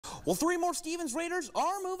Well, three more Stevens Raiders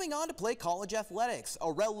are moving on to play college athletics.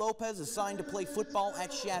 Aurel Lopez is signed to play football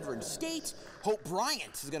at Chadron State. Hope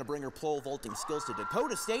Bryant is going to bring her pole vaulting skills to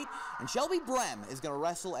Dakota State. And Shelby Brem is going to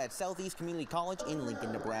wrestle at Southeast Community College in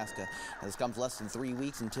Lincoln, Nebraska. Now, this comes less than 3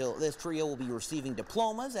 weeks until this trio will be receiving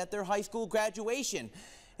diplomas at their high school graduation.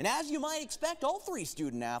 And as you might expect, all three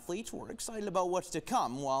student athletes were excited about what's to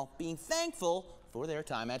come while being thankful for their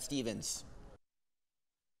time at Stevens.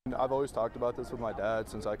 I've always talked about this with my dad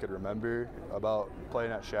since I could remember, about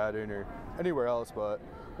playing at Chadron or anywhere else, but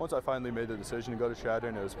once I finally made the decision to go to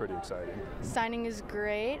Chadron, it was pretty exciting. Signing is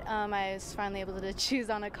great. I was finally able to choose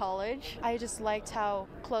on a college. I just liked how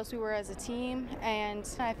close we were as a team, and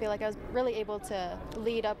I feel like I was really able to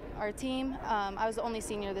lead up our team. I was the only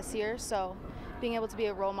senior this year, so being able to be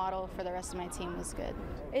a role model for the rest of my team was good.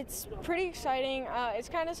 It's pretty exciting. It's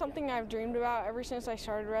kind of something I've dreamed about ever since I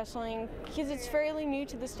started wrestling, because it's fairly new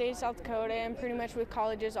to the state of South Dakota and pretty much with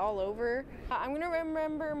colleges all over. I'm going to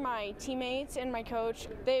remember my teammates and my coach.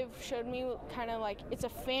 They've showed me kind of like it's a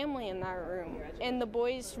family in that room, and the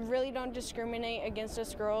boys really don't discriminate against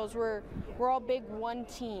us girls. We're all big one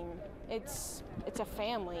team. It's a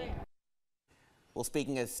family. Well,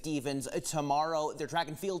 speaking of Stevens, tomorrow their track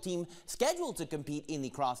and field team scheduled to compete in the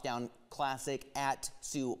Crosstown Classic at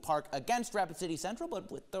Sioux Park against Rapid City Central,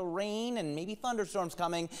 but with the rain and maybe thunderstorms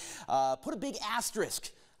coming, put a big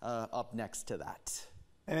asterisk up next to that.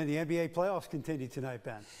 And the NBA playoffs continue tonight,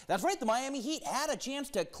 Ben. That's right. The Miami Heat had a chance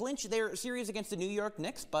to clinch their series against the New York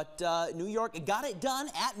Knicks, but New York got it done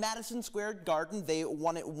at Madison Square Garden. They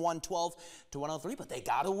won it 112-103, but they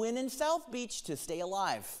got to win in South Beach to stay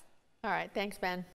alive. All right, thanks, Ben.